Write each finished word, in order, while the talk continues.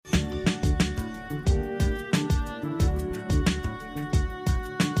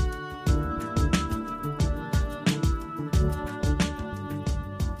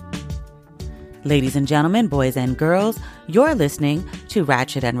Ladies and gentlemen, boys and girls, you're listening to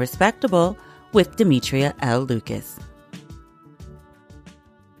Ratchet and Respectable with Demetria L. Lucas.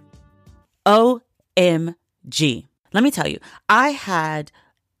 OMG. Let me tell you, I had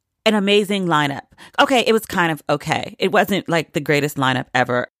an amazing lineup. Okay, it was kind of okay. It wasn't like the greatest lineup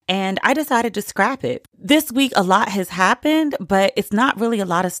ever. And I decided to scrap it. This week, a lot has happened, but it's not really a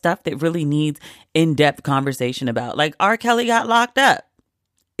lot of stuff that really needs in-depth conversation about. Like R. Kelly got locked up.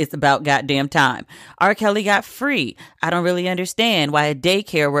 It's about goddamn time. R. Kelly got free. I don't really understand why a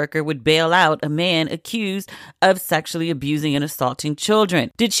daycare worker would bail out a man accused of sexually abusing and assaulting children.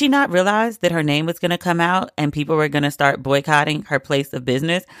 Did she not realize that her name was going to come out and people were going to start boycotting her place of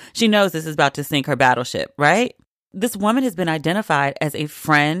business? She knows this is about to sink her battleship, right? This woman has been identified as a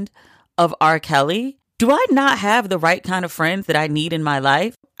friend of R. Kelly. Do I not have the right kind of friends that I need in my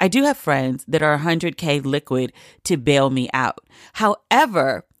life? I do have friends that are 100K liquid to bail me out.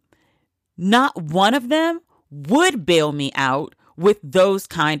 However, not one of them would bail me out with those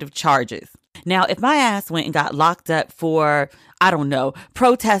kind of charges. Now, if my ass went and got locked up for, I don't know,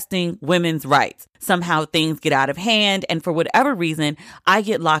 protesting women's rights, somehow things get out of hand, and for whatever reason, I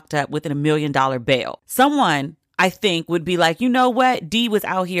get locked up with a $1 million bail. Someone, I think, would be like, you know what? D was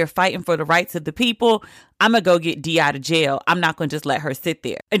out here fighting for the rights of the people. I'm going to go get D out of jail. I'm not going to just let her sit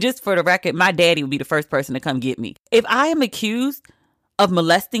there. And just for the record, my daddy would be the first person to come get me. If I am accused of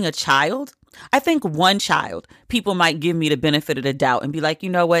molesting a child, I think one child, people might give me the benefit of the doubt and be like, you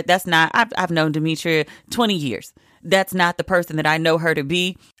know what? That's not, I've known Demetria 20 years. That's not the person that I know her to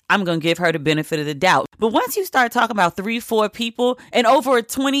be. I'm going to give her the benefit of the doubt. But once you start talking about 3-4 people and over a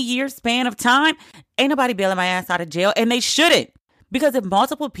 20-year span of time, ain't nobody bailing my ass out of jail, and they shouldn't. Because if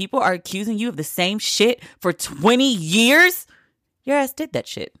multiple people are accusing you of the same shit for 20 years, your ass did that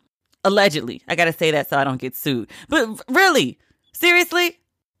shit. Allegedly. I got to say that so I don't get sued. But really? Seriously?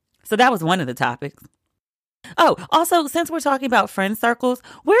 So that was one of the topics. Oh, also, since we're talking about friend circles,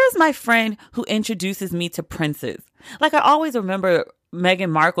 where is my friend who introduces me to princes? Like, I always remember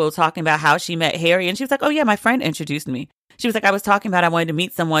Meghan Markle talking about how she met Harry, and she was like, oh yeah, my friend introduced me. She was like, I was talking about I wanted to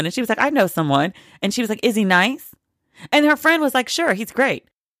meet someone, and she was like, I know someone. And she was like, is he nice? And her friend was like, sure, he's great.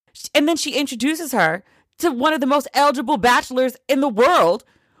 And then she introduces her to one of the most eligible bachelors in the world,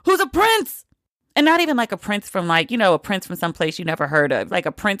 who's a prince. And not even like a prince from like, you know, a prince from someplace you never heard of. Like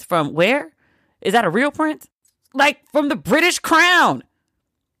a prince from where? Is that a real prince? Like from the British Crown.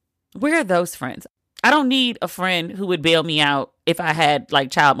 Where are those friends? I don't need a friend who would bail me out if I had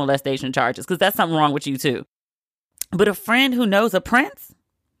like child molestation charges, because that's something wrong with you too. But a friend who knows a prince?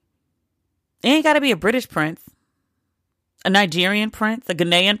 It ain't got to be a British prince. A Nigerian prince? A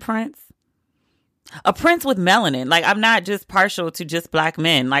Ghanaian prince? A prince with melanin. Like, I'm not just partial to just black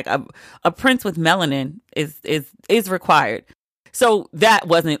men. Like a prince with melanin is required. So that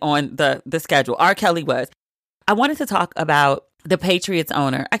wasn't on the schedule. R. Kelly was. I wanted to talk about the Patriots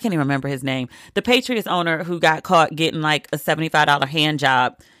owner. I can't even remember his name. The Patriots owner who got caught getting like a $75 hand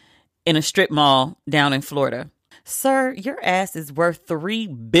job in a strip mall down in Florida. Sir, your ass is worth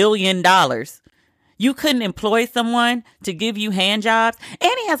 $3 billion. You couldn't employ someone to give you hand jobs.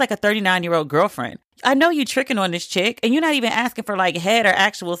 And he has like a 39-year-old girlfriend. I know you tricking on this chick and you're not even asking for like head or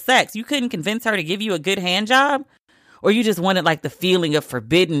actual sex. You couldn't convince her to give you a good hand job? Or you just wanted like the feeling of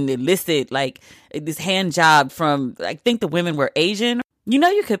forbidden, illicit, like this hand job from, I think the women were Asian. You know,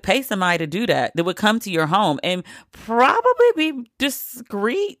 you could pay somebody to do that would come to your home and probably be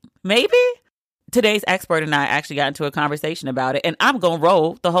discreet, maybe. Today's expert and I actually got into a conversation about it, and I'm going to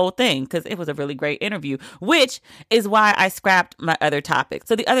roll the whole thing because it was a really great interview, which is why I scrapped my other topics.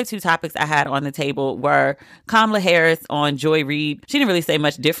 So the other two topics I had on the table were Kamala Harris on Joy Reid. She didn't really say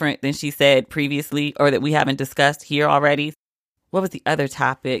much different than she said previously or that we haven't discussed here already. What was the other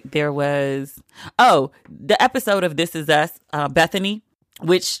topic? There was, the episode of This Is Us, Bethany,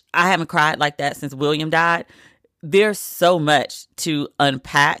 which I haven't cried like that since William died. There's so much to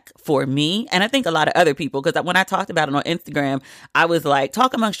unpack for me. And I think a lot of other people, because when I talked about it on Instagram, I was like,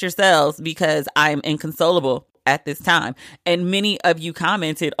 talk amongst yourselves because I'm inconsolable at this time. And many of you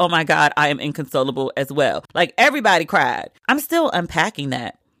commented, oh my God, I am inconsolable as well. Like everybody cried. I'm still unpacking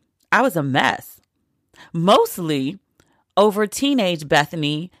that. I was a mess. Mostly over teenage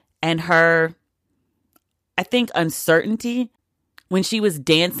Bethany and her, I think, uncertainty. When she was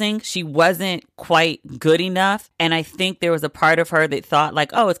dancing, she wasn't quite good enough. And I think there was a part of her that thought like,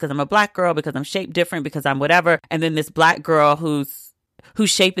 oh, it's because I'm a black girl, because I'm shaped different, because I'm whatever. And then this black girl whose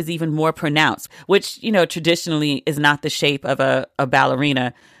shape is even more pronounced, which, you know, traditionally is not the shape of a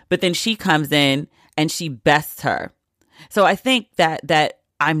ballerina. But then she comes in and she bests her. So I think that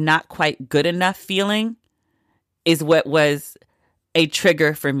I'm not quite good enough feeling is what was a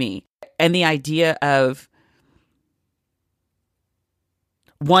trigger for me. and the idea of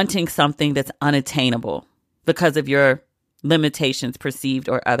wanting something that's unattainable because of your limitations, perceived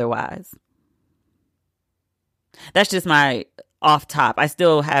or otherwise. That's just my off top. I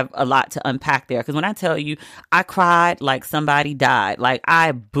still have a lot to unpack there, because when I tell you I cried like somebody died, like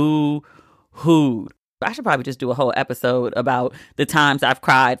I boo-hooed. I should probably just do a whole episode about the times I've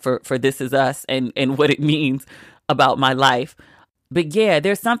cried for This Is Us and what it means about my life. But yeah,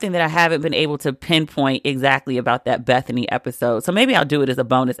 there's something that I haven't been able to pinpoint exactly about that Bethany episode. So maybe I'll do it as a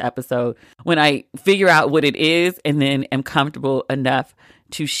bonus episode when I figure out what it is and then am comfortable enough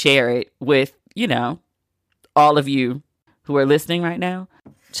to share it with, all of you who are listening right now.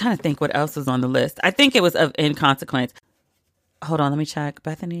 I'm trying to think what else was on the list. I think it was of inconsequence. Hold on, let me check.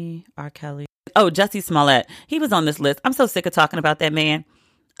 Bethany, R. Kelly. Oh, Jussie Smollett. He was on this list. I'm so sick of talking about that man.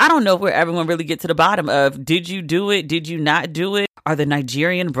 I don't know where everyone really get to the bottom of, did you do it? Did you not do it? Are the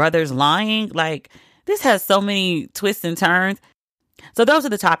Nigerian brothers lying? Like, this has so many twists and turns. So those are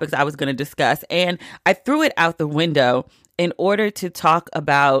the topics I was going to discuss. And I threw it out the window in order to talk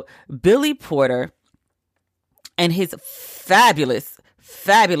about Billy Porter and his fabulous,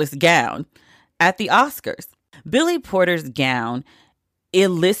 fabulous gown at the Oscars. Billy Porter's gown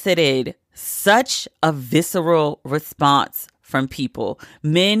elicited such a visceral response from people,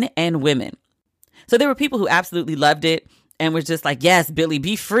 men and women. So there were people who absolutely loved it and was just like, yes, Billy,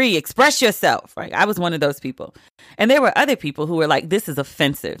 be free, express yourself. Right? I was one of those people. And there were other people who were like, this is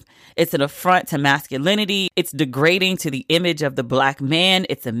offensive. It's an affront to masculinity. It's degrading to the image of the Black man.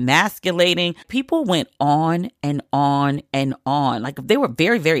 It's emasculating. People went on and on and on. Like, they were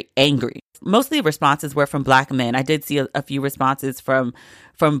very, very angry. Mostly responses were from Black men. I did see a few responses from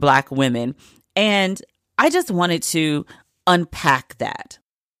Black women. And I just wanted to unpack that.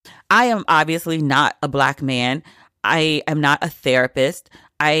 I am obviously not a Black man. I am not a therapist.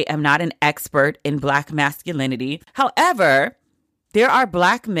 I am not an expert in Black masculinity. However, there are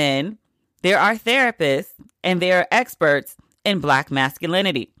Black men, there are therapists, and there are experts in Black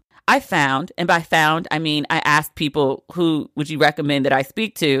masculinity. I found, and by found, I mean I asked people, who would you recommend that I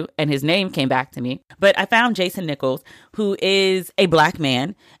speak to? And his name came back to me. But I found Jason Nichols, who is a Black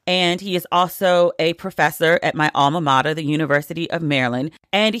man, and he is also a professor at my alma mater, the University of Maryland.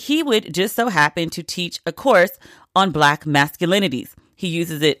 And he would just so happen to teach a course on Black masculinities. He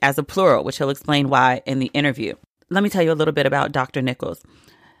uses it as a plural, which he'll explain why in the interview. Let me tell you a little bit about Dr. Nichols.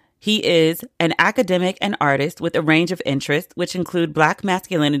 He is an academic and artist with a range of interests, which include Black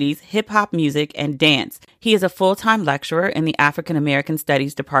masculinities, hip-hop music, and dance. He is a full-time lecturer in the African American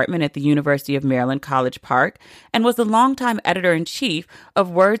Studies Department at the University of Maryland, College Park, and was the longtime editor-in-chief of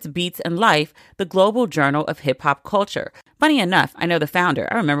Words, Beats, and Life, the global journal of hip-hop culture. Funny enough, I know the founder.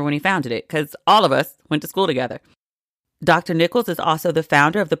 I remember when he founded it, because all of us went to school together. Dr. Nichols is also the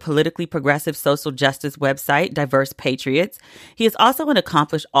founder of the politically progressive social justice website, Diverse Patriots. He is also an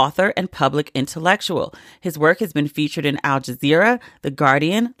accomplished author and public intellectual. His work has been featured in Al Jazeera, The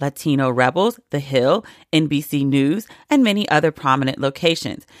Guardian, Latino Rebels, The Hill, NBC News, and many other prominent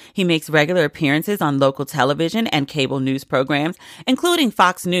locations. He makes regular appearances on local television and cable news programs, including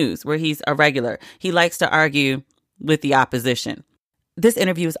Fox News, where he's a regular. He likes to argue with the opposition. This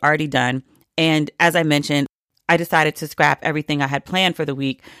interview is already done, and as I mentioned, I decided to scrap everything I had planned for the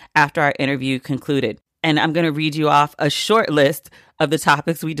week after our interview concluded. And I'm going to read you off a short list of the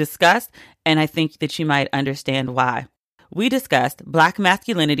topics we discussed, and I think that you might understand why. We discussed Black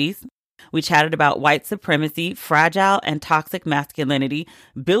masculinities. We chatted about white supremacy, fragile and toxic masculinity,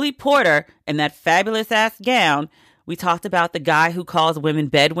 Billy Porter and that fabulous ass gown. We talked about the guy who calls women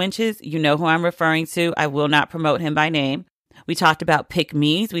bed wenches. You know who I'm referring to. I will not promote him by name. We talked about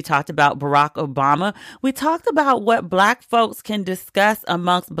pick-me's. We talked about Barack Obama. We talked about what Black folks can discuss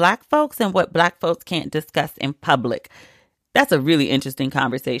amongst Black folks and what Black folks can't discuss in public. That's a really interesting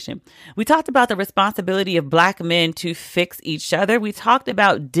conversation. We talked about the responsibility of Black men to fix each other. We talked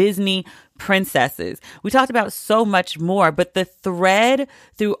about Disney princesses. We talked about so much more, but the thread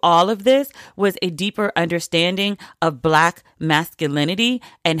through all of this was a deeper understanding of Black masculinity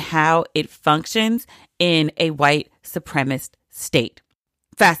and how it functions in a white supremacist state.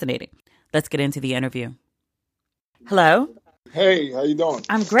 Fascinating. Let's get into the interview. Hello? Hey, how you doing?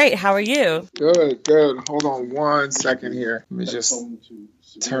 I'm great. How are you? Good. Hold on 1 second here. Let me just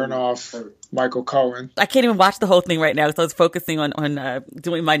turn off Michael Cohen. I can't even watch the whole thing right now because I was focusing on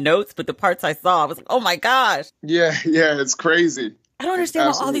doing my notes, but the parts I saw, I was like, oh my gosh. Yeah, it's crazy. I don't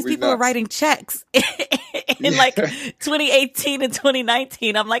understand why all these people are writing checks in like 2018 and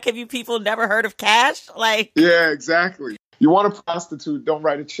 2019. I'm like, have you people never heard of cash? Like, yeah, exactly. You want a prostitute, don't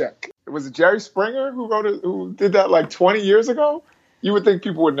write a check. Was it Jerry Springer who did that like 20 years ago? You would think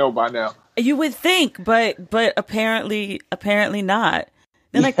people would know by now. You would think, but apparently not.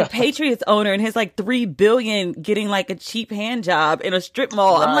 Then like the Patriots owner and his like $3 billion getting like a cheap hand job in a strip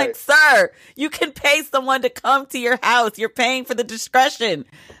mall. Right. I'm like, sir, you can pay someone to come to your house. You're paying for the discretion.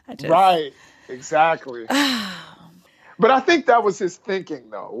 Right. Exactly. But I think that was his thinking,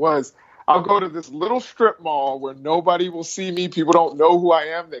 though, was I'll go to this little strip mall where nobody will see me. People don't know who I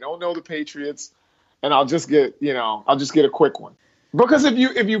am. They don't know the Patriots. And I'll just get a quick one. Because if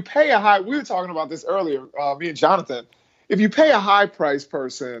you pay a high, we were talking about this earlier, me and Jonathan, if you pay a high price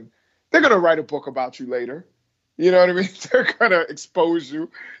person, they're going to write a book about you later. You know what I mean? They're going to expose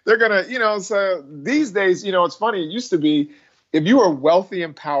you. They're going to, so these days, it's funny. It used to be if you were wealthy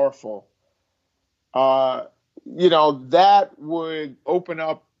and powerful, that would open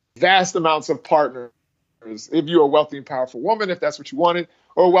up vast amounts of partners. If you're a wealthy and powerful woman, if that's what you wanted,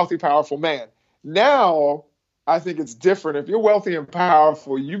 or a wealthy, powerful man. Now, I think it's different. If you're wealthy and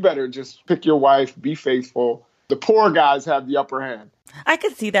powerful, you better just pick your wife, be faithful. The poor guys have the upper hand. I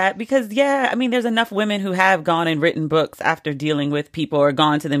could see that because, there's enough women who have gone and written books after dealing with people or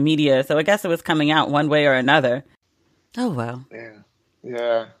gone to the media. So I guess it was coming out one way or another. Oh, well.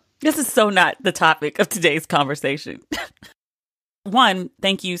 Yeah. This is so not the topic of today's conversation. One,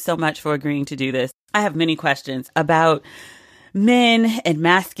 thank you so much for agreeing to do this. I have many questions about men and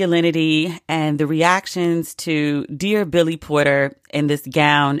masculinity and the reactions to dear Billy Porter in this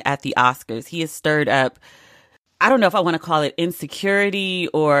gown at the Oscars. He has stirred up, I don't know if I want to call it insecurity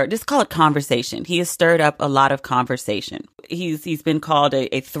or just call it conversation. He has stirred up a lot of conversation. He's been called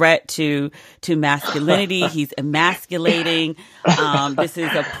a threat to masculinity. He's emasculating. This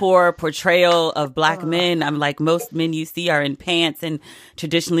is a poor portrayal of Black men. I'm like, most men you see are in pants and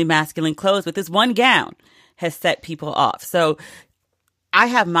traditionally masculine clothes, but this one gown has set people off. So I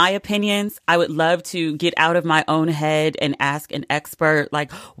have my opinions. I would love to get out of my own head and ask an expert,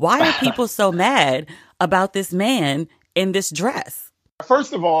 like, why are people so mad about this man in this dress?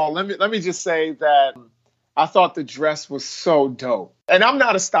 First of all, let me just say that I thought the dress was so dope. And I'm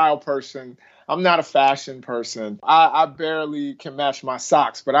not a style person. I'm not a fashion person. I barely can match my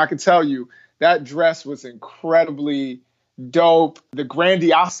socks, but I can tell you that dress was incredibly dope. The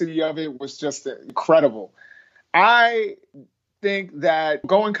grandiosity of it was just incredible. I think that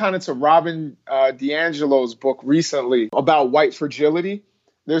going kind of to Robin DiAngelo's book recently about white fragility,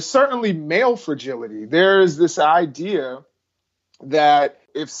 there's certainly male fragility. There's this idea that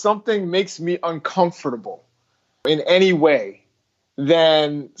if something makes me uncomfortable in any way,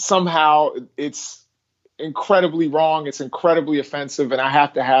 then somehow it's incredibly wrong, it's incredibly offensive, and I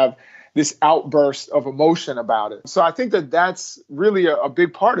have to have this outburst of emotion about it. So I think that that's really a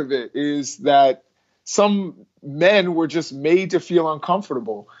big part of it, is that some men were just made to feel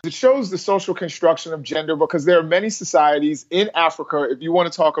uncomfortable. It shows the social construction of gender because there are many societies in Africa, if you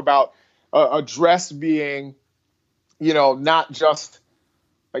want to talk about a dress being, not just,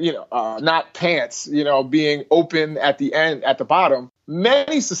 not pants, being open at the end, at the bottom.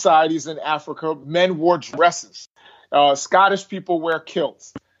 Many societies in Africa, men wore dresses. Scottish people wear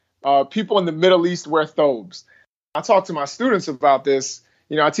kilts. People in the Middle East wear thobes. I talk to my students about this.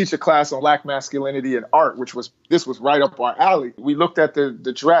 I teach a class on Black masculinity and art, this was right up our alley. We looked at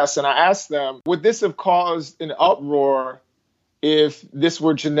the dress and I asked them, would this have caused an uproar if this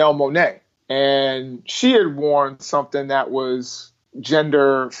were Janelle Monáe and she had worn something that was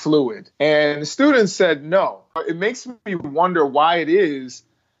gender fluid? And the students said no. It makes me wonder why it is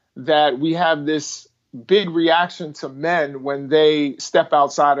that we have this big reaction to men when they step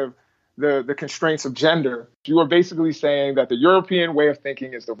outside of the constraints of gender. You are basically saying that the European way of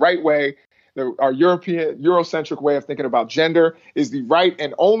thinking is the right way. Our Eurocentric way of thinking about gender is the right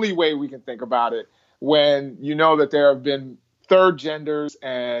and only way we can think about it, when you know that there have been third genders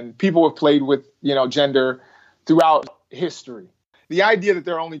and people have played with, gender throughout history. The idea that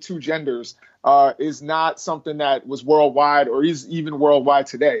there are only two genders is not something that was worldwide or is even worldwide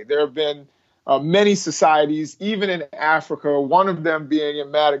today. There have been many societies, even in Africa, one of them being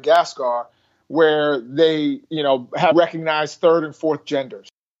in Madagascar, where they, have recognized third and fourth genders.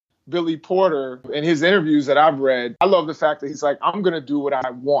 Billy Porter, in his interviews that I've read, I love the fact that he's like, I'm going to do what I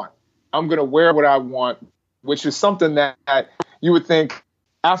want. I'm going to wear what I want, which is something that you would think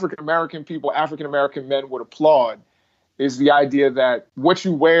African-American people, African-American men would applaud, is the idea that what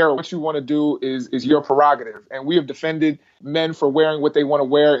you wear or what you want to do is your prerogative. And we have defended men for wearing what they want to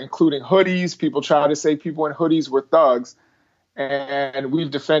wear, including hoodies. People try to say people in hoodies were thugs. And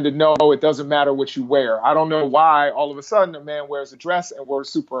we've defended, no, it doesn't matter what you wear. I don't know why all of a sudden a man wears a dress and we're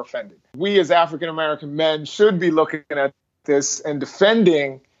super offended. We as African-American men should be looking at this and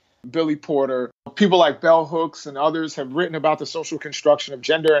defending Billy Porter People like Bell Hooks and others have written about the social construction of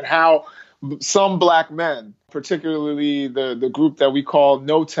gender and how some Black men, particularly the group that we call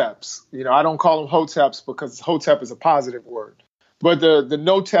no-teps, I don't call them hoteps because hotep is a positive word, but the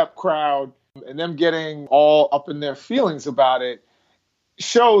no-tep crowd and them getting all up in their feelings about it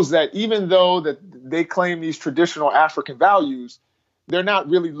shows that even though that they claim these traditional African values, they're not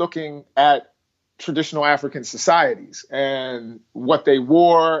really looking at traditional African societies and what they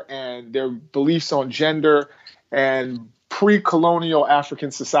wore and their beliefs on gender and pre-colonial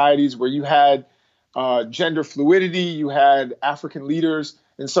African societies where you had gender fluidity, you had African leaders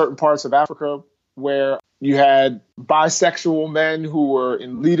in certain parts of Africa where you had bisexual men who were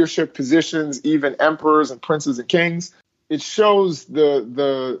in leadership positions, even emperors and princes and kings. It shows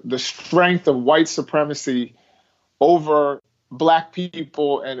the strength of white supremacy over Black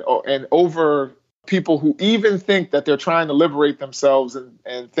people and over people who even think that they're trying to liberate themselves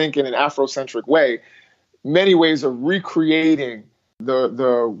and think in an Afrocentric way. Many ways of recreating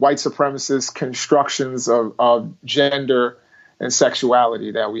the white supremacist constructions of gender and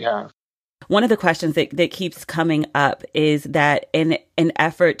sexuality that we have. One of the questions that keeps coming up is that in an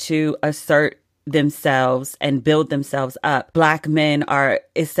effort to assert themselves and build themselves up, Black men are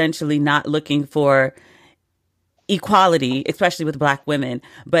essentially not looking for equality, especially with Black women,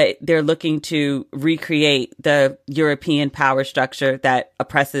 but they're looking to recreate the European power structure that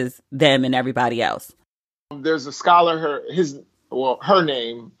oppresses them and everybody else. There's a scholar, her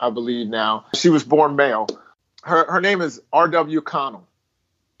name, I believe now, she was born male. Her name is R.W. Connell.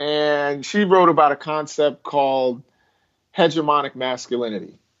 And she wrote about a concept called hegemonic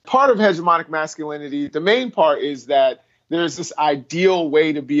masculinity. Part of hegemonic masculinity, the main part is that there's this ideal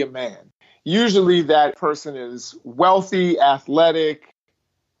way to be a man. Usually that person is wealthy, athletic,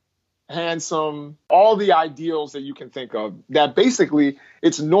 handsome, all the ideals that you can think of, that basically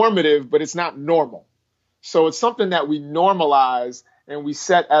it's normative, but it's not normal. So it's something that we normalize and we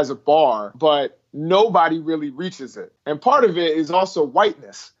set as a bar, but nobody really reaches it. And part of it is also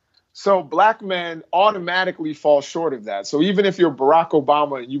whiteness. So Black men automatically fall short of that. So even if you're Barack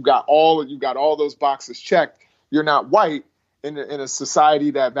Obama and you got all those boxes checked, you're not white in a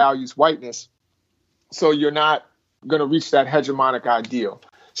society that values whiteness. So you're not going to reach that hegemonic ideal.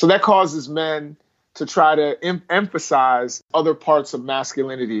 So that causes men to try to emphasize other parts of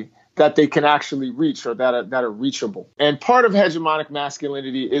masculinity that they can actually reach or that are reachable. And part of hegemonic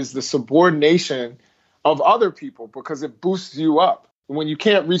masculinity is the subordination of other people because it boosts you up. When you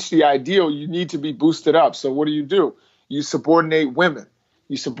can't reach the ideal, you need to be boosted up. So what do? You subordinate women.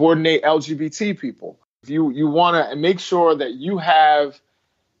 You subordinate LGBT people. You want to make sure that you have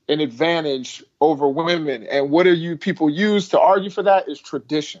an advantage over women. And what people use to argue for that is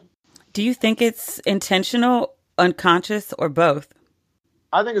tradition. Do you think it's intentional, unconscious, or both?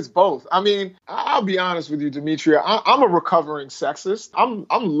 I think it's both. I mean, I'll be honest with you, Demetria. I'm a recovering sexist.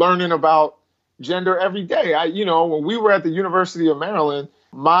 I'm learning about gender every day. When we were at the University of Maryland,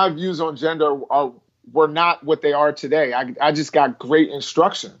 my views on gender were not what they are today. I just got great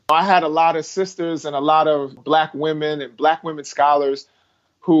instruction. I had a lot of sisters and a lot of Black women and Black women scholars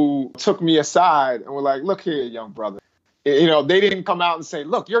who took me aside and were like, look here, young brother. They didn't come out and say,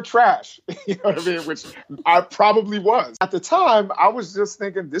 look, you're trash. You know what I mean? Which I probably was. At the time, I was just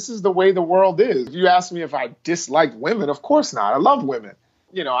thinking, this is the way the world is. If you ask me if I disliked women, of course not. I love women.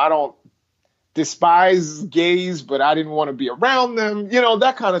 I don't despise gays, but I didn't want to be around them,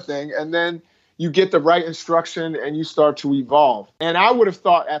 that kind of thing. And then you get the right instruction and you start to evolve. And I would have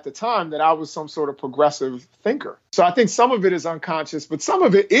thought at the time that I was some sort of progressive thinker. So I think some of it is unconscious, but some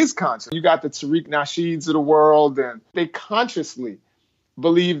of it is conscious. You got the Tariq Nasheeds of the world, and they consciously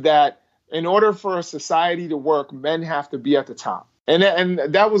believe that in order for a society to work, men have to be at the top. And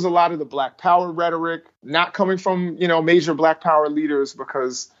that was a lot of the Black Power rhetoric, not coming from, major Black Power leaders,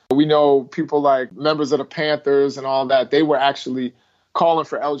 because we know people like members of the Panthers and all that, they were actually calling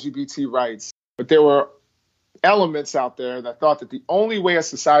for LGBT rights. But there were elements out there that thought that the only way a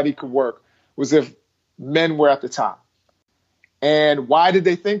society could work was if men were at the top. And why did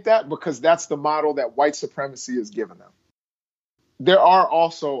they think that? Because that's the model that white supremacy has given them. There are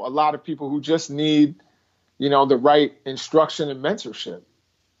also a lot of people who just need, the right instruction and mentorship.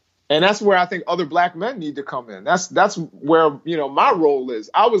 And that's where I think other Black men need to come in. That's where, my role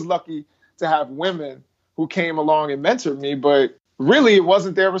is. I was lucky to have women who came along and mentored me, but really it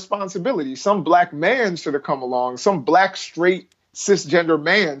wasn't their responsibility. Some Black man should have come along. Some Black, straight, cisgender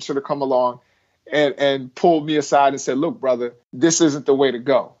man should have come along and pulled me aside and said, look, brother, this isn't the way to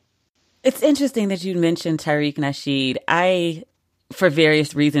go. It's interesting that you mentioned Tariq Nasheed. I, for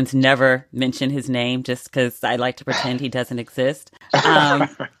various reasons, never mention his name just because I like to pretend he doesn't exist.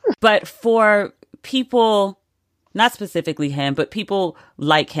 But for people, not specifically him, but people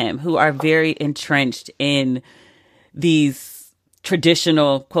like him who are very entrenched in these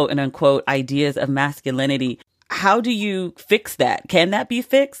traditional quote and unquote ideas of masculinity, how do you fix that? Can that be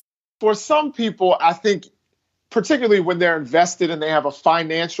fixed? For some people, I think, particularly when they're invested and they have a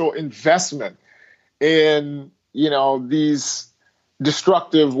financial investment in, these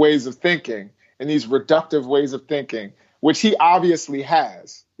destructive ways of thinking and these reductive ways of thinking, which he obviously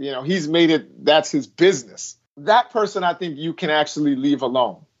has, he's made it, that's his business. That person, I think you can actually leave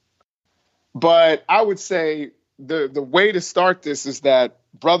alone. But I would say the way to start this is that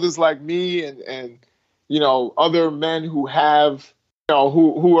brothers like me and other men who have,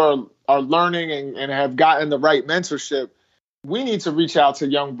 who are learning and have gotten the right mentorship, we need to reach out to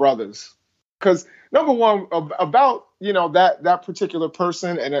young brothers. Because number one, about, that particular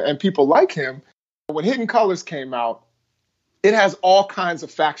person and people like him, when Hidden Colors came out, it has all kinds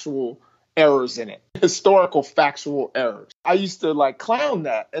of factual errors in it, historical factual errors. I used to clown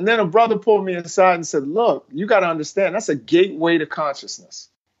that. And then a brother pulled me aside and said, look, you got to understand, that's a gateway to consciousness.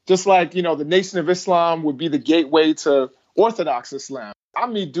 Just like, the Nation of Islam would be the gateway to Orthodox Islam. I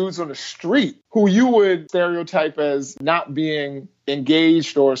meet dudes on the street who you would stereotype as not being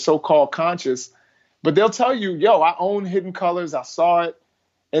engaged or so-called conscious, but they'll tell you, yo, I own Hidden Colors, I saw it.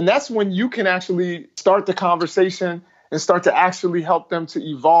 And that's when you can actually start the conversation and start to actually help them to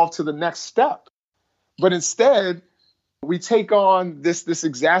evolve to the next step. But instead, we take on this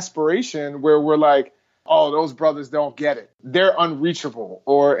exasperation where we're like, oh, those brothers don't get it. They're unreachable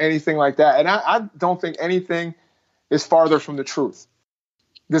or anything like that. And I don't think anything is farther from the truth.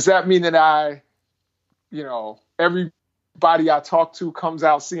 Does that mean that everybody I talk to comes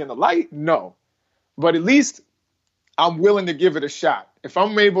out seeing the light? No. But at least I'm willing to give it a shot. If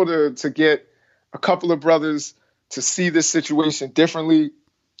I'm able to get a couple of brothers to see this situation differently,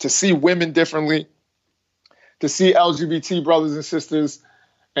 to see women differently, to see LGBT brothers and sisters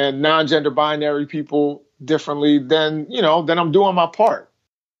and non-gender binary people differently, then I'm doing my part.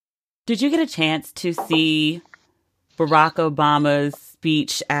 Did you get a chance to see Barack Obama's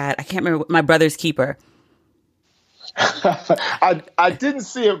speech at, I can't remember, My Brother's Keeper? I didn't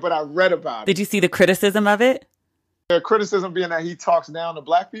see it, but I read about it. Did you see the criticism of it? The criticism being that he talks down to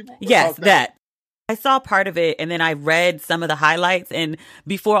black people? Yes, that. I saw part of it and then I read some of the highlights and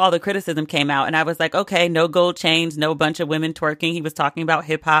before all the criticism came out and I was like, okay, no gold chains, no bunch of women twerking. He was talking about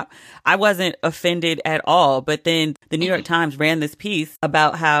hip hop. I wasn't offended at all. But then the New York Times ran this piece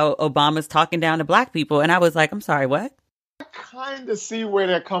about how Obama's talking down to black people. And I was like, I'm sorry, what? I kind of see where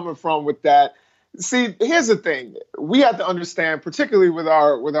they're coming from with that. See, here's the thing. We have to understand, particularly with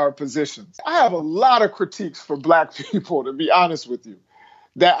our positions. I have a lot of critiques for black people, to be honest with you,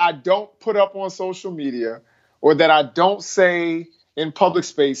 that I don't put up on social media or that I don't say in public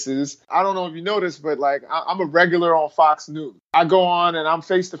spaces. I don't know if you noticed, but I'm a regular on Fox News. I go on and I'm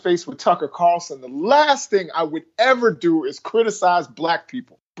face to face with Tucker Carlson. The last thing I would ever do is criticize black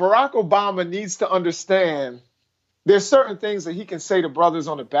people. Barack Obama needs to understand there's certain things that he can say to brothers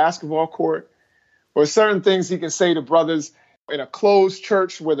on the basketball court or certain things he can say to brothers in a closed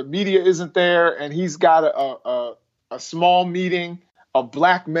church where the media isn't there and he's got a small meeting of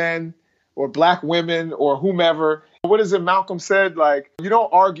black men or black women or whomever. What is it Malcolm said? You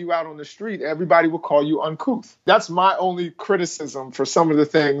don't argue out on the street. Everybody will call you uncouth. That's my only criticism for some of the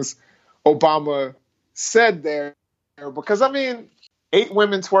things Obama said there. Because, 8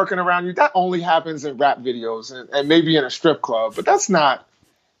 women twerking around you, that only happens in rap videos and maybe in a strip club. But that's not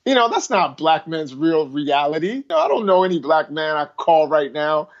black men's real reality. I don't know any black man I call right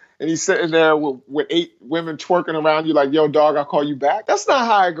now and he's sitting there with 8 women twerking around you like, yo, dog, I'll call you back. That's not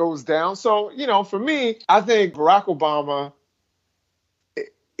how it goes down. So, for me, I think Barack Obama,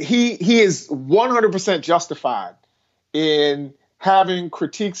 he is 100% justified in having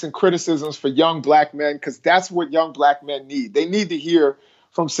critiques and criticisms for young black men because that's what young black men need. They need to hear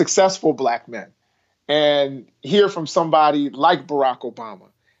from successful black men and hear from somebody like Barack Obama.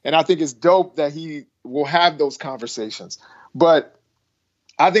 And I think it's dope that he will have those conversations. But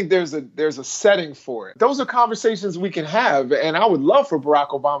I think there's a setting for it. Those are conversations we can have. And I would love for Barack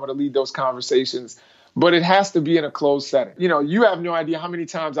Obama to lead those conversations, but it has to be in a closed setting. You have no idea how many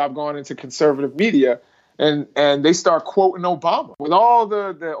times I've gone into conservative media and they start quoting Obama. With all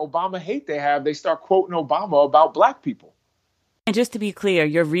the Obama hate they have, they start quoting Obama about black people. And just to be clear,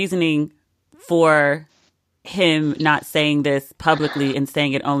 your reasoning for him not saying this publicly and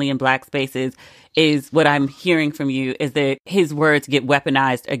saying it only in black spaces is what I'm hearing from you is that his words get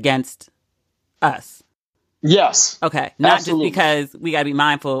weaponized against us. Yes. Okay. Not absolutely. Just because we got to be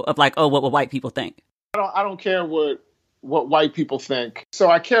mindful of what will white people think. I don't care what what white people think. So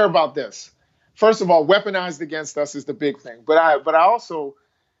I care about this. First of all, weaponized against us is the big thing. But I also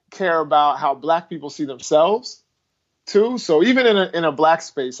care about how Black people see themselves too. So even in a Black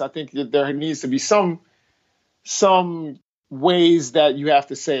space, I think that there needs to be some ways that you have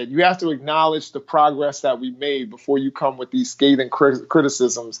to say it. You have to acknowledge the progress that we made before you come with these scathing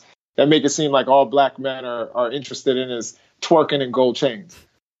criticisms that make it seem like all Black men are interested in is twerking and gold chains.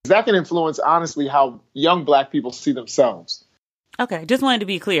 That can influence, honestly, how young Black people see themselves. Okay, just wanted to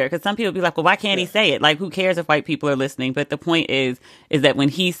be clear, because some people be like, well, why can't he say it? Like, who cares if white people are listening? But the point is that when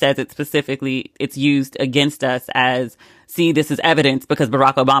he says it specifically, it's used against us as, see, this is evidence because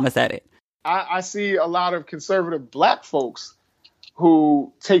Barack Obama said it. I see a lot of conservative Black folks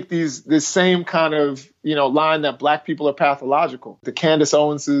who take this same kind of, line that Black people are pathological, the Candace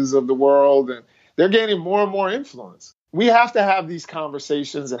Owenses of the world, and they're gaining more and more influence. We have to have these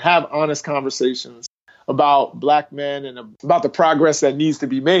conversations and have honest conversations about Black men and about the progress that needs to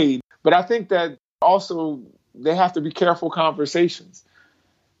be made. But I think that also they have to be careful conversations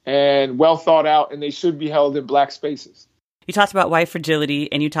and well thought out, and they should be held in Black spaces. You talked about white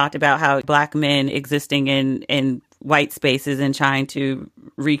fragility, and you talked about how Black men existing in white spaces and trying to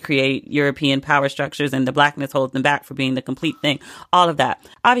recreate European power structures, and the Blackness holds them back for being the complete thing. All of that.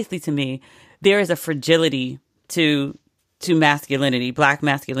 Obviously, to me, there is a fragility to masculinity, Black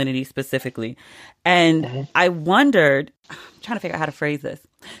masculinity specifically. And I wondered, I'm trying to figure out how to phrase this.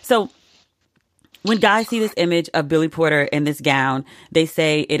 So when guys see this image of Billy Porter in this gown, they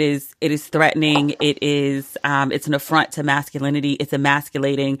say it is threatening. It's an affront to masculinity. It's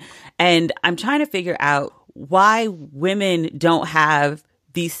emasculating. And I'm trying to figure out why women don't have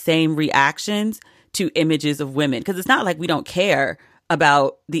these same reactions to images of women. Because it's not like we don't care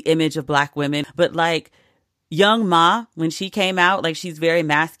about the image of Black women, but like Young Ma, when she came out, like, she's very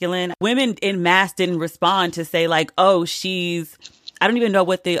masculine. Women in mass didn't respond to say like, oh, I don't even know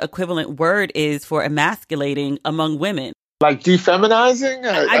what the equivalent word is for emasculating among women. Like defeminizing?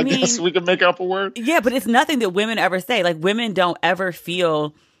 I mean, guess we can make up a word. Yeah, but it's nothing that women ever say. Like, women don't ever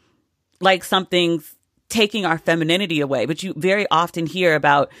feel like something's taking our femininity away. But you very often hear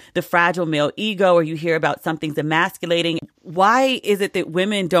about the fragile male ego, or you hear about something's emasculating. Why is it that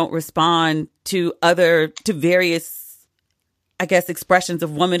women don't respond to various, I guess, expressions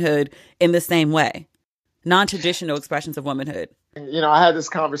of womanhood in the same way? Non-traditional expressions of womanhood. I had this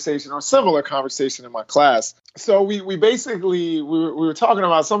conversation or a similar conversation in my class. So we basically, we were talking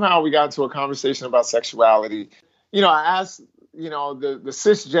about, somehow we got into a conversation about sexuality. I asked, the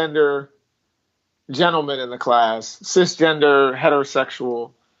cisgender gentleman in the class, cisgender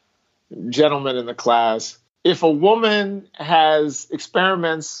heterosexual gentleman in the class, if a woman has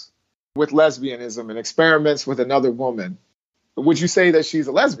experiments with lesbianism and experiments with another woman, would you say that she's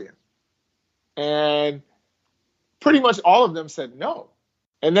a lesbian? And pretty much all of them said no.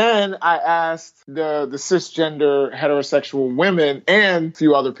 And then I asked the cisgender heterosexual women and a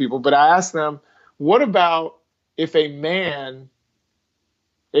few other people, but I asked them, what about if a man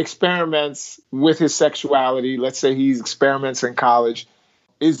experiments with his sexuality? Let's say he experiments in college.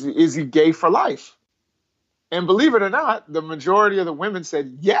 Is he gay for life? And believe it or not, the majority of the women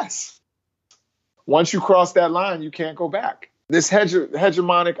said yes. Once you cross that line, you can't go back. This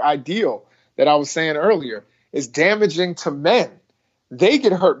hegemonic ideal that I was saying earlier is damaging to men. They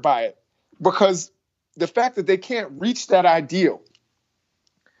get hurt by it because the fact that they can't reach that ideal,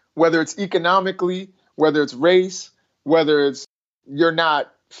 whether it's economically, whether it's race, whether it's you're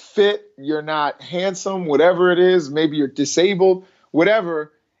not fit, you're not handsome, whatever it is, maybe you're disabled,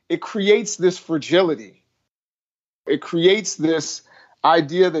 whatever, it creates this fragility. It creates this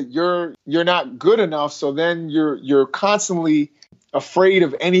idea that you're not good enough, so then you're constantly afraid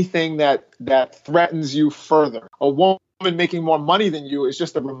of anything that threatens you further. A woman making more money than you is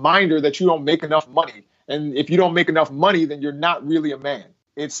just a reminder that you don't make enough money. And if you don't make enough money, then you're not really a man.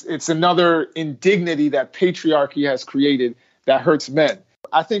 It's another indignity that patriarchy has created that hurts men.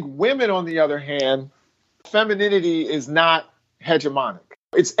 I think women, on the other hand, femininity is not hegemonic.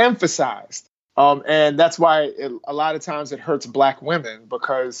 It's emphasized. And that's why a lot of times it hurts Black women,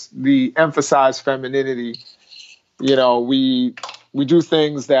 because the emphasized femininity, we do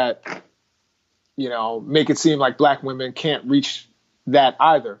things that, make it seem like Black women can't reach that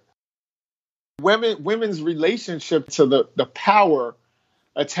either. Women's relationship to the power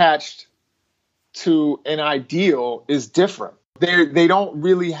attached to an ideal is different. They don't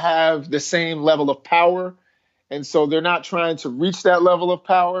really have the same level of power, and so they're not trying to reach that level of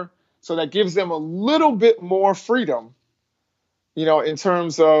power. So that gives them a little bit more freedom, in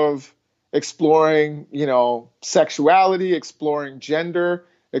terms of exploring, sexuality, exploring gender.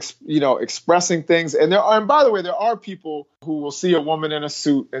 expressing things. And by the way, there are people who will see a woman in a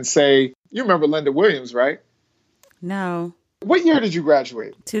suit and say, you remember Linda Williams, right? No. What year did you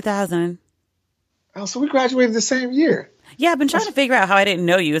graduate? 2000. Oh, so we graduated the same year. Yeah, I've been trying to figure out how I didn't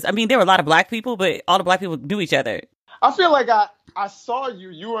know you. I mean, there were a lot of black people, but all the black people knew each other. I feel like I saw you.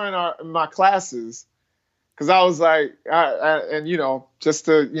 You were in my classes. Because I was like, just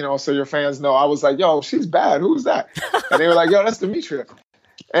to, so your fans know, I was like, yo, she's bad. Who's that? And they were like, yo, that's Demetria.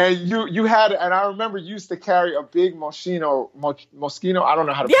 And you had, and I remember you used to carry a big Moschino. I don't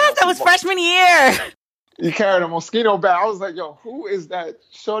know how to. Yes, that was freshman year. You carried a Moschino bag. I was like, yo, who is that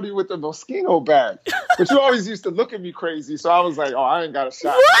shorty with the Moschino bag? But you always used to look at me crazy. So I was like, oh, I ain't got a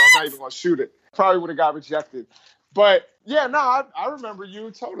shot. So I'm not even going to shoot it. Probably would have got rejected. But yeah, no, I remember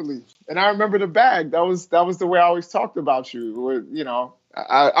you totally. And I remember the bag. That was the way I always talked about you.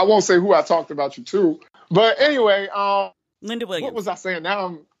 I won't say who I talked about you to. But anyway, Linda Williams. What was I saying?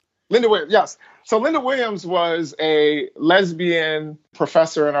 Linda Williams, yes. So Linda Williams was a lesbian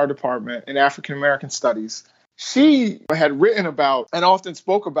professor in our department in African American studies. She had written about and often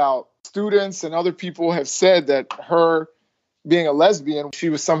spoke about students, and other people have said that her being a lesbian, she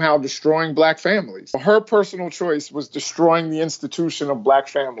was somehow destroying black families. Her personal choice was destroying the institution of black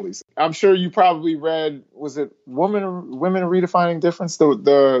families. I'm sure you probably read, was it Women Are Redefining Difference? The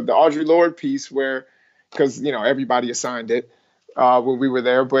Audre Lorde piece where, because, everybody assigned it when we were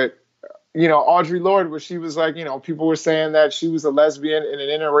there. But, Audre Lorde, where she was like, people were saying that she was a lesbian in an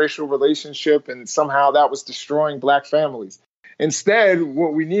interracial relationship and somehow that was destroying black families. Instead,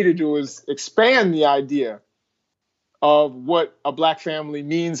 what we need to do is expand the idea of what a black family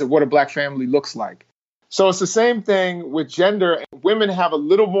means and what a black family looks like. So it's the same thing with gender. Women have a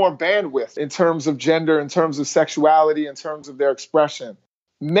little more bandwidth in terms of gender, in terms of sexuality, in terms of their expression.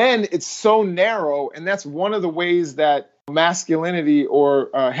 Men, it's so narrow, and that's one of the ways that masculinity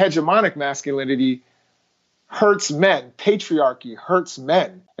or hegemonic masculinity hurts men. Patriarchy hurts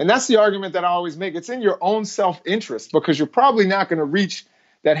men. And that's the argument that I always make. It's in your own self-interest because you're probably not going to reach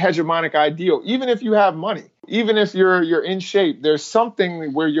that hegemonic ideal. Even if you have money, even if you're in shape, there's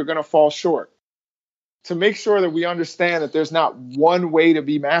something where you're going to fall short. To make sure that we understand that there's not one way to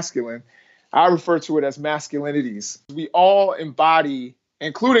be masculine, I refer to it as masculinities. We all embody,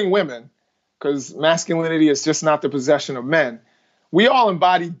 including women, because masculinity is just not the possession of men. We all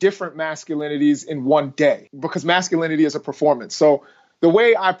embody different masculinities in one day because masculinity is a performance. So the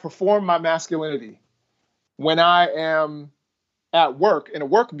way I perform my masculinity when I am at work in a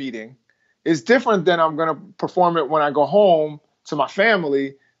work meeting is different than I'm going to perform it when I go home to my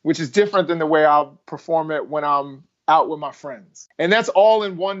family, which is different than the way I'll perform it when I'm out with my friends. And that's all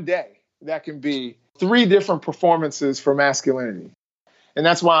in one day. That can be 3 different performances for masculinity. And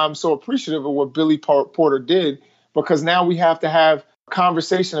that's why I'm so appreciative of what Billy Porter did, because now we have to have a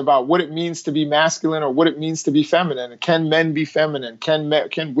conversation about what it means to be masculine or what it means to be feminine. Can men be feminine?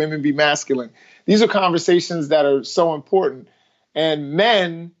 Can women be masculine? These are conversations that are so important. And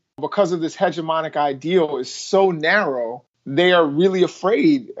men, because of this hegemonic ideal, is so narrow, they are really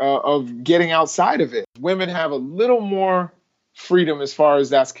afraid of getting outside of it. Women have a little more freedom as far as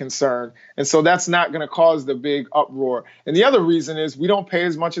that's concerned. And so that's not going to cause the big uproar. And the other reason is we don't pay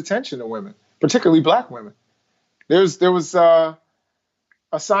as much attention to women, particularly black women. There was a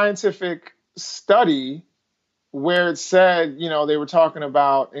scientific study where it said, they were talking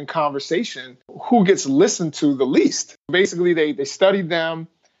about in conversation who gets listened to the least. Basically, they studied them.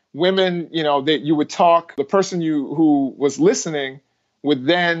 Women, that you would talk, the person who was listening would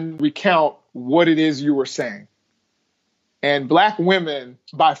then recount what it is you were saying. And black women,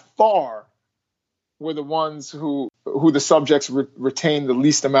 by far, were the ones who the subjects retained the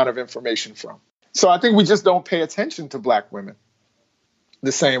least amount of information from. So I think we just don't pay attention to black women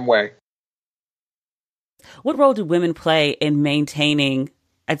the same way. What role do women play in maintaining,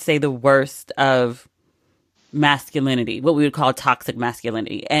 I'd say, the worst of masculinity, what we would call toxic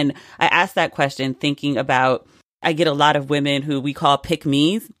masculinity? And I asked that question thinking about, I get a lot of women who we call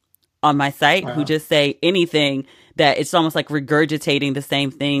pick-me's on my site who just say anything that it's almost like regurgitating the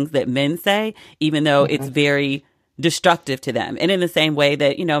same things that men say, even though it's very destructive to them. And in the same way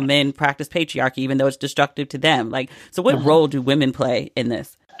that, men practice patriarchy, even though it's destructive to them. So what role do women play in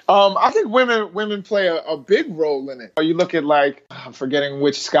this? I think women play a big role in it. You look at I'm forgetting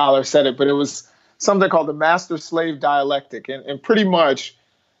which scholar said it, but it was something called the master-slave dialectic. And pretty much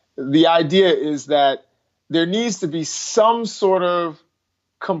the idea is that there needs to be some sort of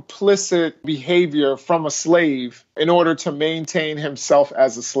complicit behavior from a slave in order to maintain himself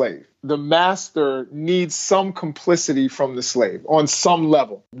as a slave. The master needs some complicity from the slave on some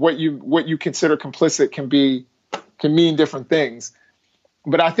level. What you consider complicit can mean different things.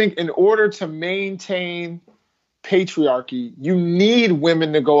 But I think in order to maintain patriarchy, you need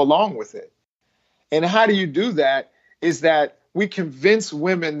women to go along with it. And how do you do that? Is that we convince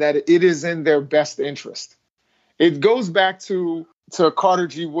women that it is in their best interest. It goes back to Carter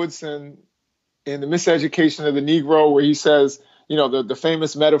G. Woodson in The Miseducation of the Negro, where he says, the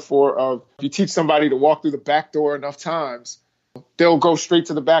famous metaphor of if you teach somebody to walk through the back door enough times, they'll go straight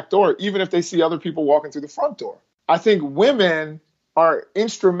to the back door, even if they see other people walking through the front door. I think women are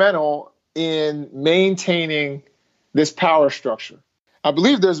instrumental in maintaining this power structure. I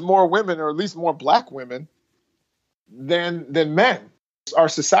believe there's more women, or at least more Black women, than men. Our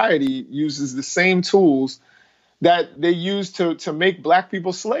society uses the same tools that they use to make Black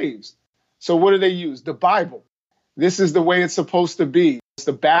people slaves. So what do they use? The Bible. This is the way it's supposed to be. It's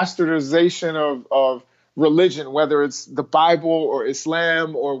the bastardization of religion, whether it's the Bible or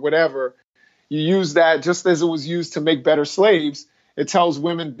Islam or whatever. You use that just as it was used to make better slaves. It tells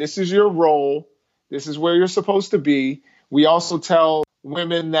women, this is your role. This is where you're supposed to be. We also tell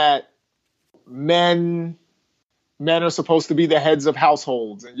women that men are supposed to be the heads of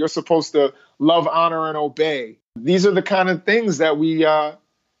households, and you're supposed to love, honor, and obey. These are the kind of things that we have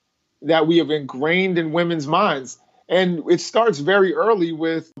ingrained in women's minds. And it starts very early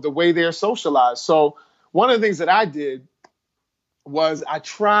with the way they're socialized. So one of the things that I did was I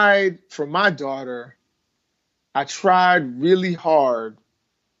tried really hard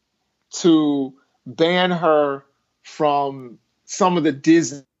to ban her from some of the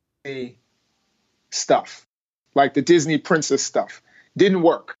Disney stuff, like the Disney princess stuff. Didn't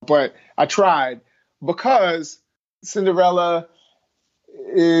work, but I tried, because Cinderella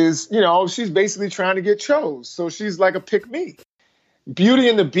is, she's basically trying to get chose. So she's like a pick me. Beauty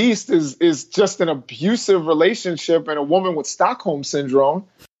and the Beast is just an abusive relationship and a woman with Stockholm syndrome.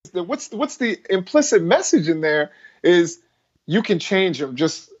 What's the implicit message in there is you can change him.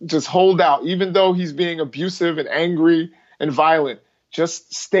 Just hold out. Even though he's being abusive and angry and violent,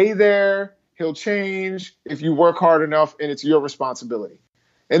 just stay there. He'll change if you work hard enough, and it's your responsibility.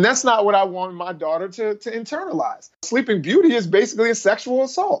 And that's not what I want my daughter to internalize. Sleeping Beauty is basically a sexual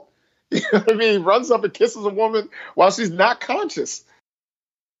assault. You know what I mean? He runs up and kisses a woman while she's not conscious.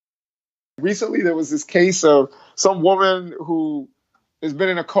 Recently, there was this case of some woman who has been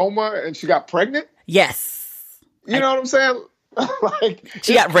in a coma and she got pregnant. Yes. You know what I'm saying? Like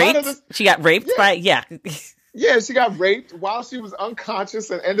she got raped. She got raped by Yeah, she got raped while she was unconscious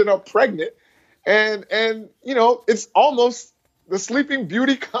and ended up pregnant. And it's almost the Sleeping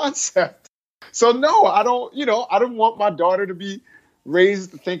Beauty concept. So no, I don't want my daughter to be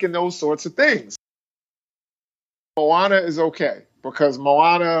raised thinking those sorts of things. Moana is okay because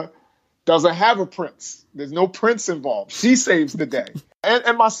Moana doesn't have a prince. There's no prince involved. She saves the day.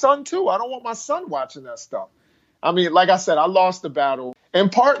 And my son too. I don't want my son watching that stuff. I mean, like I said, I lost the battle.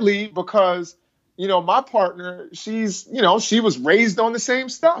 And partly because, my partner, she was raised on the same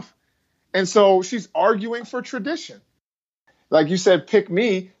stuff. And so she's arguing for tradition. Like you said, pick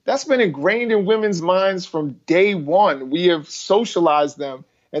me. That's been ingrained in women's minds from day one. We have socialized them.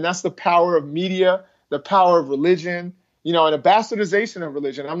 And that's the power of media, the power of religion, and a bastardization of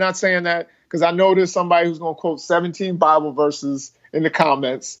religion. I'm not saying that because I know there's somebody who's going to quote 17 Bible verses in the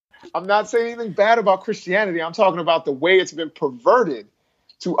comments. I'm not saying anything bad about Christianity. I'm talking about the way it's been perverted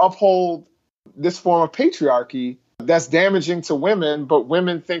to uphold this form of patriarchy that's damaging to women, but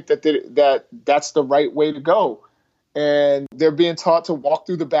women think that that's the right way to go. And they're being taught to walk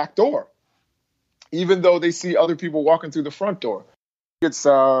through the back door, even though they see other people walking through the front door. It's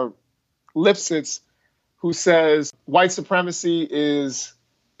Lipsitz who says white supremacy is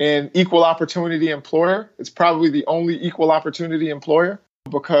an equal opportunity employer. It's probably the only equal opportunity employer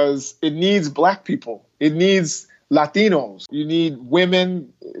because it needs Black people. It needs Latinos. You need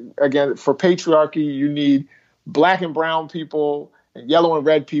women. Again, for patriarchy, you need Black and brown people and yellow and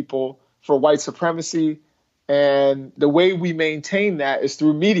red people for white supremacy. And the way we maintain that is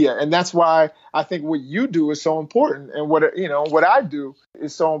through media. And that's why I think what you do is so important. And what I do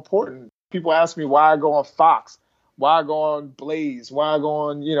is so important. People ask me why I go on Fox, why I go on Blaze, why I go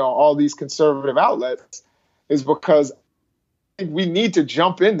on, all these conservative outlets, is because I think we need to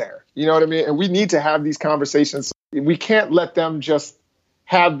jump in there. You know what I mean? And we need to have these conversations. We can't let them just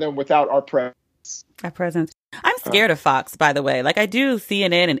have them without our presence. Our presence. I'm scared of Fox, by the way. Like, I do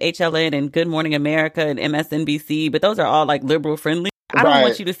CNN and HLN and Good Morning America and MSNBC, but those are all like liberal friendly. I don't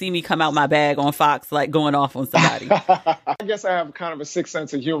want you to see me come out my bag on Fox, like going off on somebody. I guess I have kind of a sick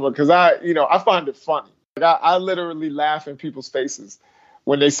sense of humor because I find it funny. Like I literally laugh in people's faces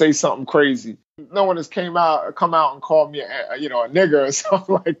when they say something crazy. No one has come out and called me a nigger or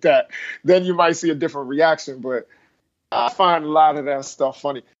something like that. Then you might see a different reaction. But I find a lot of that stuff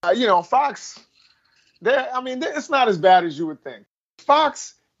funny. Fox, it's not as bad as you would think.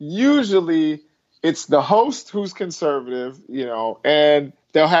 Fox, usually it's the host who's conservative, and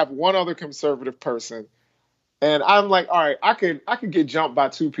they'll have one other conservative person. And I'm like, all right, I could get jumped by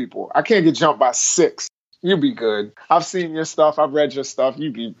 2 people. I can't get jumped by 6. You'll be good. I've seen your stuff. I've read your stuff.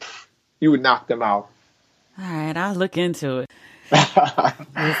 You would knock them out. All right, I'll look into it.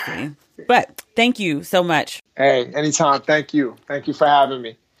 We'll see. But thank you so much. Hey, anytime. Thank you. Thank you for having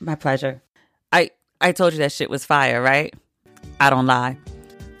me. My pleasure. I told you that shit was fire, right? I don't lie.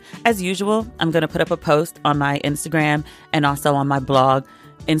 As usual, I'm going to put up a post on my Instagram and also on my blog.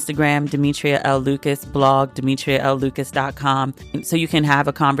 Instagram, Demetria L. Lucas, blog, DemetriaLLucas.com. So you can have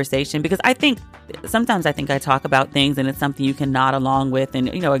a conversation, because sometimes I think I talk about things and it's something you can nod along with and,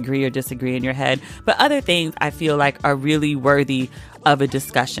 agree or disagree in your head. But other things I feel like are really worthy of a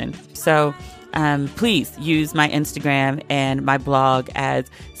discussion. So please use my Instagram and my blog as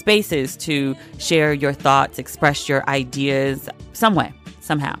spaces to share your thoughts, express your ideas some way,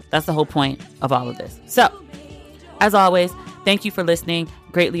 somehow. That's the whole point of all of this. So, as always, thank you for listening.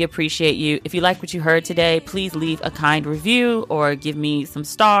 Greatly appreciate you. If you like what you heard today, please leave a kind review or give me some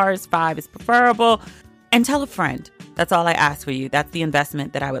stars. 5 is preferable. And tell a friend. That's all I ask for you. That's the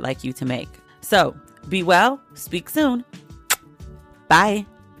investment that I would like you to make. So, be well. Speak soon. Bye.